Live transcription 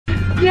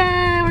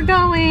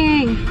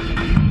going.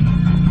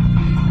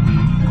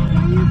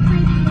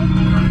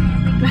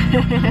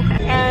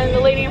 And the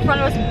lady in front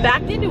of us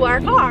backed into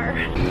our car.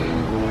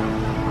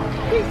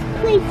 This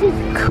place is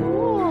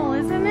Cool,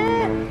 isn't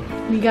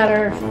it? We got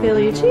our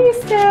Philly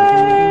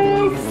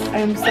cheesesteaks.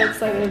 I'm so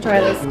excited to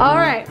try this. All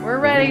right, we're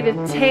ready to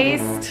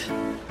taste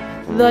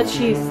the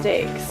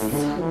cheesesteaks.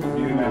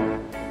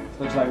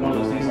 Looks like one of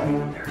those things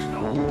like, there's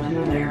gold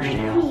in their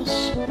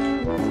shells.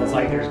 That's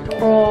like there's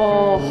gold.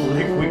 Oh.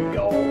 Liquid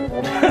gold.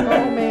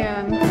 Oh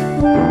man.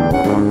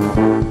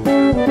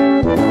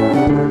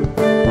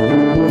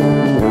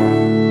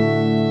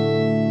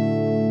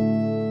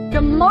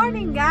 Good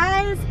morning,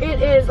 guys.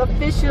 It is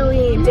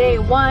officially day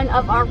one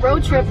of our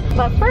road trip.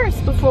 But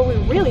first, before we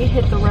really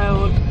hit the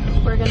road,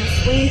 we're gonna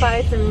swing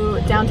by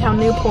through downtown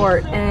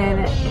Newport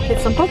and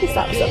hit some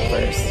Pokestops up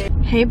first.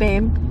 Hey,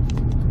 babe.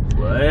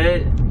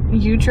 What?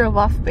 You drove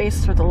off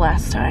base for the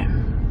last time.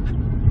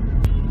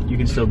 You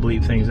can still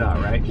bleep things out,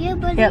 right? Yeah,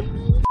 but Yep.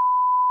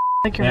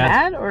 Like you're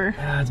mad or?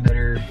 That's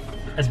better.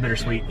 That's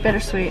bittersweet.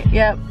 Bittersweet,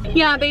 yep.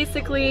 Yeah,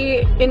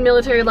 basically in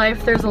military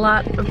life there's a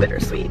lot of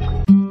bittersweet.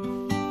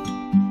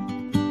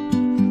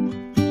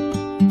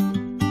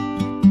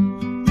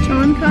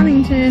 John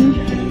Connington,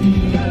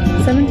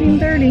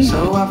 1730.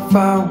 So I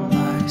found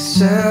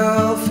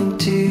myself in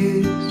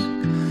tears.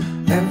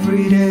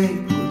 Every day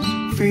was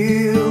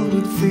filled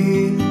with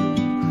fear.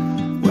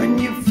 When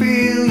you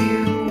feel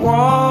you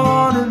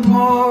wanted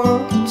more,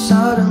 and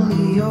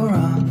suddenly you're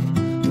on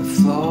the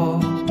floor.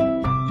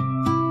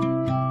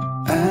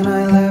 And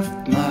I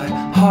left my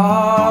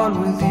heart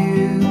with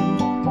you.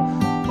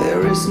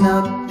 There is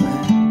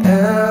nothing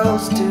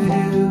else to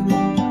do.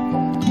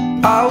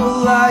 I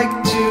would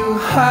like to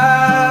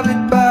have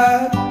it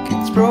back.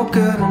 It's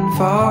broken and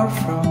far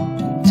from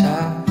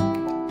intact.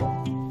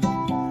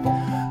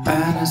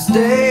 And as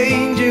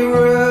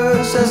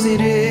dangerous as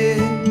it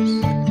is,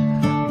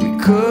 we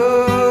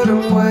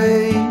couldn't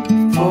wait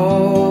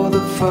for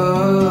the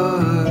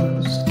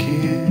first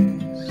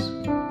kiss.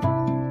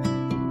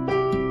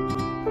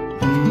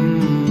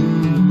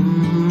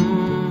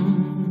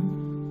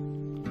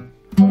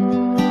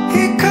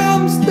 Here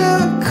comes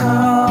the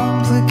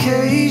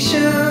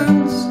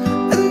complications,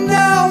 and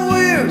now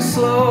we're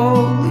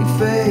slowly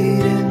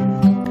fading.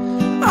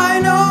 I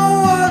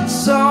know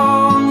what's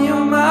on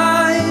your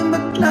mind,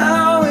 but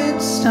now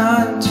it's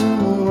time to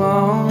move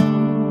on.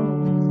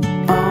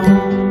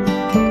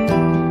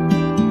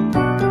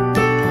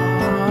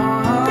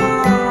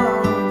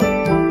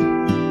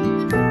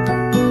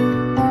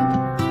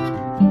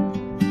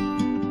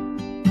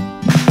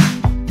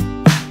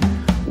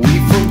 We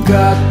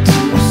forgot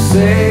to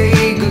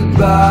say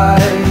goodbye.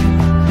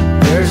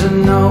 There's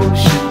an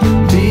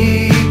ocean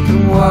deep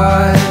and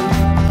wide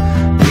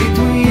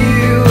between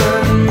you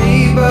and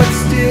me, but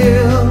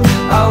still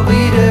I'll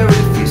be there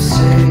if you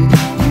say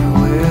you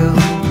will.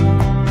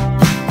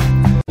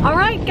 All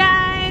right,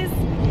 guys,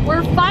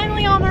 we're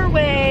finally on our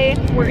way.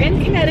 We're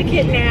in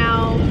Connecticut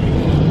now.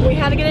 We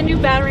had to get a new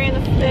battery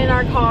in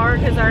our car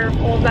because our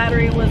old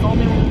battery was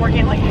only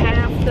working like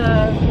half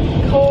the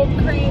cold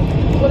cream,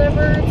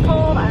 whatever it's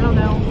called, I don't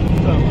know.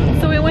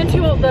 So we went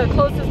to the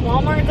closest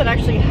Walmart that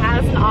actually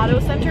has an auto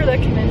center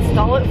that can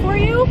install it for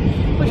you,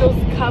 which was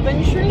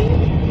Coventry.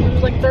 It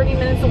was like 30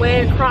 minutes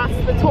away across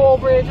the toll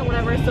bridge and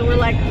whatever. So we're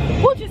like,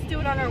 we'll just do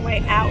it on our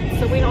way out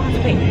so we don't have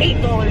to pay $8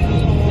 in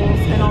tolls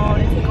and all.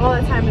 And it took all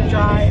that time to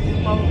drive,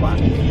 blah, blah, blah.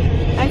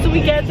 And so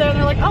we get there and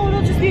they're like, oh,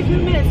 it'll just be a few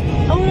minutes.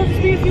 Oh, it'll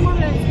just be a few more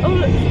minutes. Oh,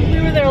 we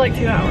were there like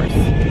 2 hours.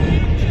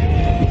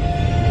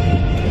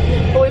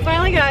 But we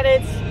finally got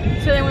it.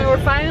 So then we were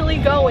finally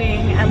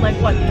going at like,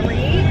 what, 3?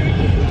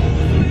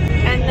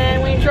 And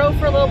then we drove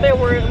for a little bit.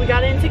 We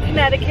got into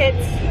Connecticut.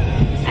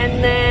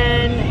 And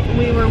then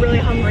we were really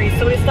hungry.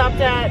 So we stopped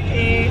at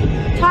a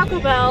Taco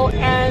Bell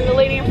and the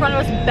lady in front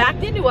of us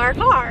backed into our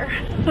car.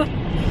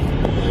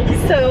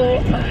 So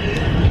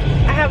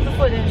I have the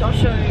footage. I'll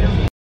show you.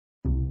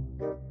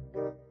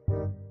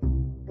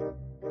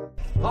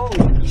 Oh,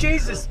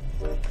 Jesus!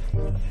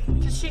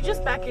 Did she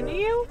just back into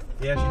you?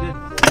 Yeah, she did.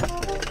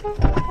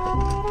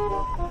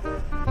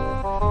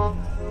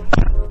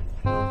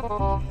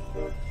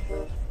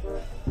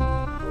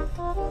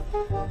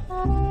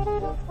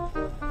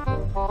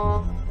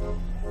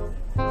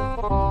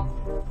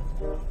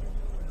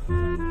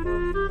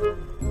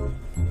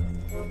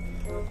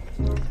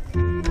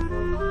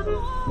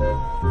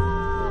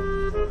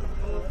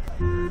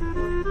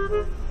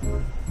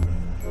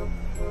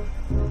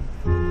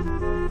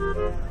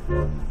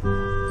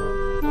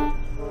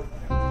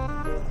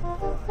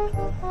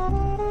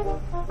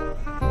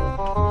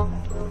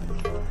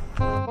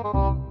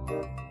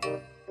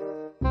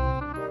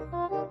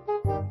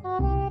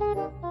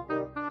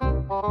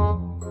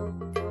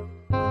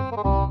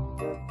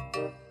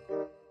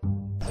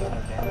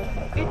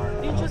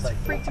 It just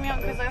freaked me out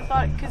because I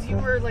thought, because you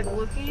were like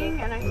looking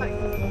and I thought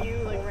you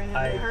like ran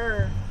into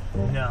her.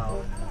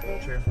 No.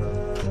 True.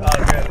 Oh,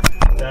 good.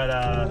 That,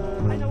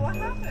 I know what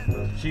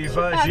happened. she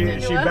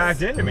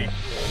backed into me.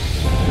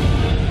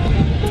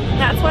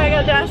 That's why I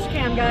got a dash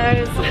cam,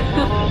 guys.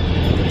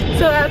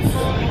 So that's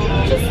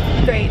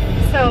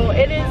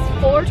It is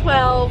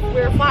 4:12.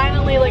 We're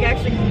finally like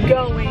actually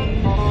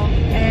going,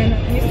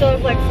 and we still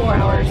have like 4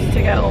 hours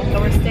to go. So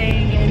we're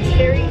staying in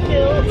Cherry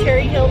Hill,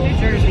 New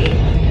Jersey.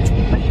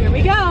 But here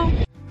we go.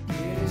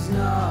 It is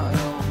not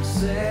all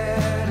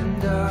said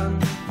and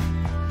done,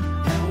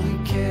 and we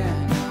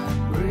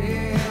cannot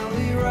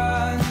really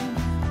run.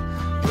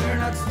 We're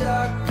not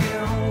stuck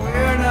and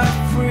we're not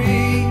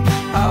free.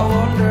 I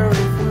wonder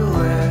if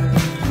we'll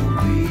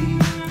ever be.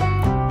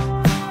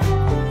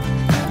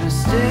 And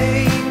as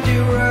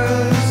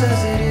dangerous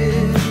as it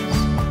is,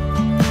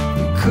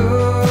 we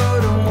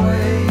couldn't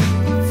wait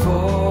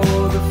for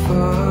the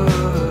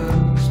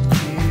first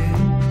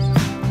kiss.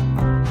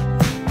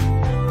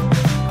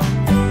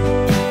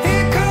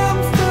 Here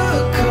comes the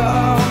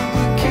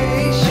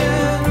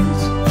complications,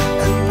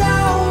 and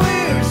now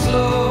we're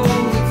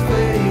slowly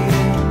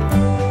fading.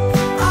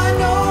 I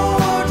know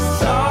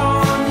what's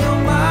on your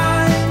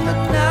mind, but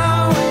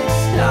now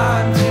it's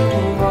time to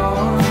move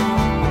on.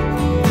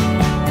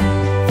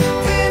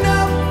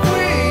 Enough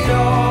with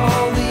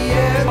all the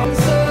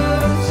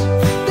answers.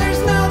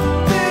 There's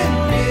nothing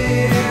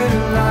here to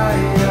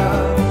light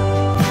up.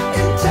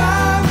 In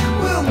time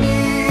we'll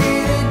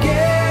meet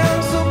again,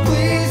 so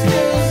please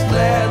just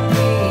let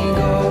me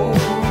go.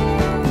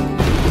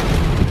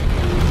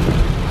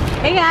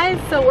 Hey guys,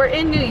 so we're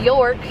in New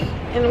York,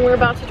 and we're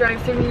about to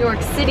drive through New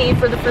York City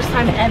for the first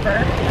time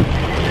ever.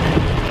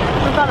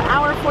 We're about an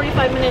hour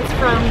 45 minutes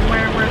from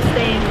where we're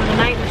staying for the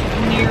night, which is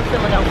near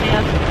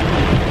Philadelphia.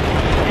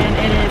 And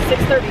it is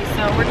 6:30,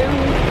 so we're doing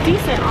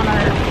decent on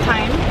our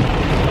time.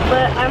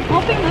 But I'm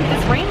hoping that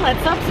this rain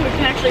lets up so we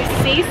can actually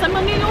see some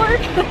of New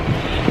York.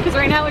 Because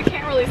right now we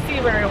can't really see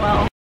very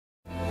well.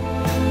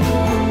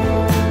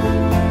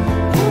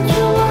 Would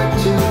you like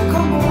to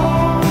come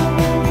along?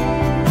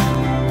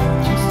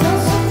 Just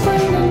as a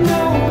friend, I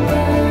know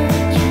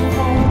that you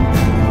won't.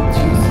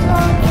 Just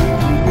like you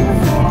did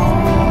before.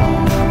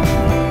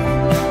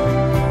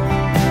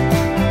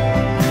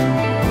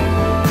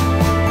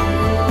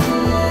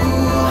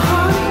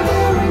 Honey,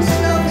 there is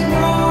nothing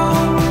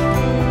wrong.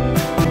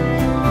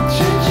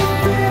 Should you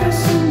fit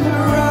us in the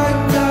right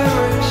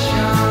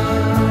direction?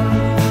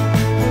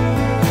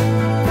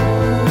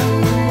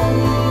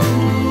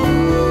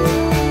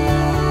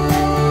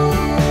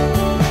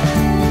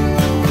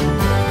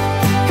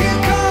 Here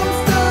comes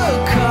the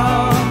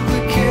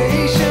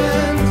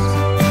complications,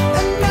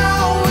 and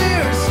now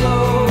we're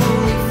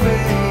slowly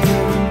fading.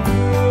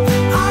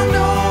 I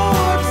know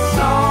what's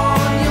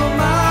on your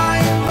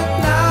mind, but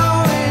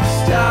now it's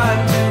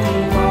time to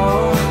move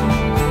on.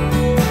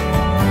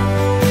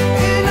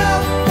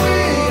 Enough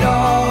with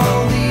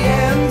all the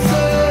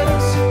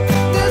answers.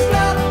 There's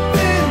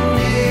nothing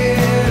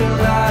here to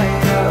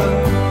light up.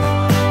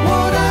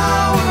 1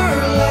 hour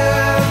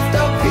left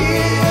up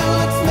here.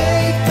 Let's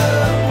make the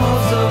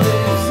most of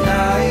this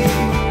night.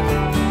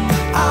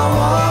 I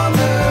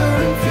wonder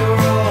if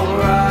you're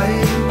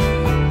alright.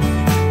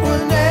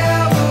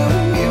 Whenever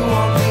you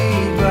want me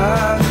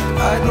back,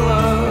 I'd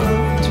love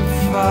to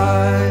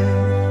fight.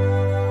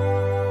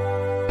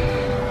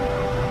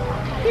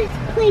 This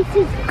place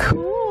is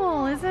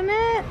Cool, isn't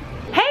it?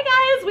 Hey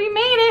guys, we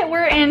made it.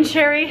 We're in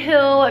Cherry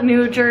Hill,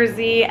 New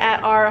Jersey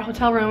at our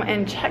hotel room,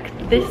 and check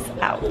this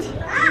out.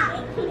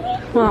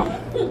 Well,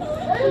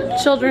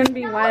 children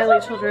be wily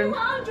children.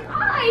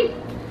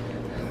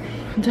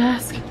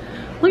 Desk.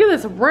 Look at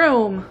this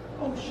room.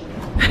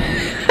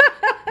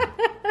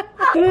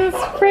 This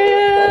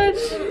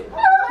fridge.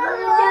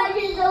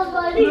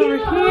 Over here.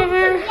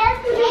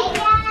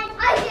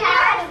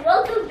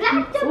 Welcome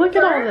back to Look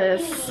at all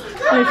this.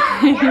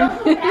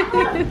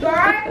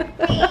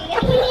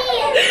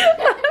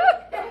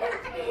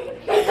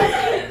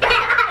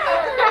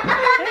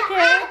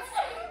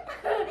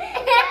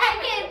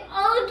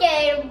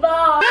 Okay,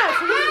 Mom. Yeah,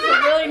 so this is a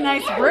really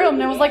nice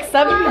room. It was like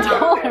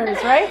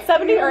 $70, right?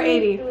 70 or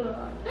 80?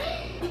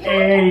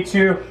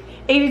 82.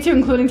 82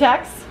 including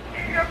tax?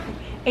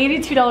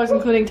 $82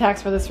 including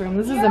tax for this room.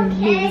 This is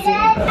amazing.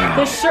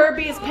 The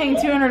Sherby is paying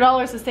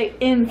 $200 to stay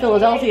in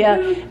Philadelphia,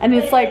 and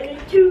it's like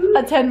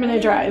a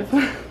 10-minute drive.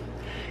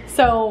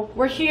 So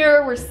we're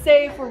here, we're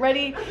safe, we're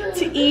ready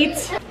to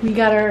eat. We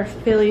got our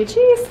Philly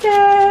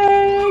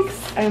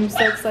cheesesteaks. I'm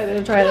so excited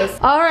to try this.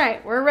 All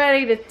right, we're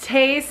ready to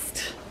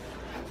taste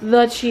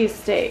the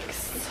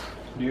cheesesteaks.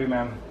 Dude,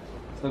 man,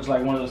 it looks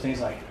like one of those things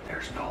like,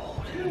 there's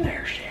gold in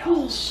their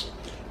shells.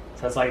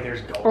 So it's like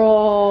there's gold.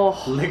 Oh,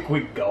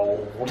 Liquid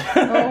gold.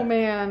 oh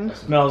man.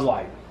 Smells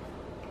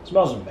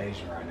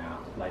amazing right now.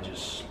 Like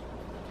just,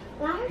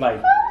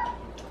 like,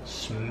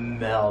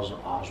 smells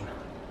awesome.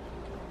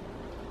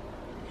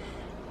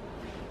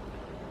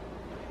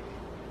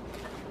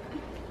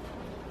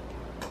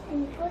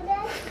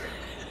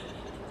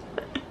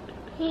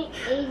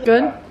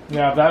 Good?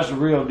 Yeah, if that's the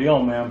real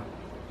deal, man.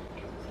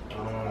 I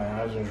don't know, man.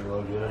 That seems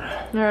really good.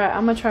 All right,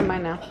 I'm gonna try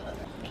mine now.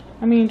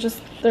 I mean,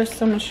 just, there's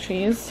so much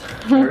cheese.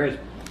 There is.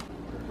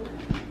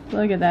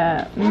 Look at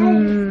that.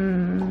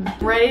 Mmm.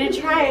 Ready to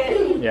try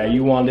it. Yeah,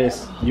 you want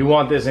this. You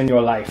want this in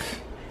your life.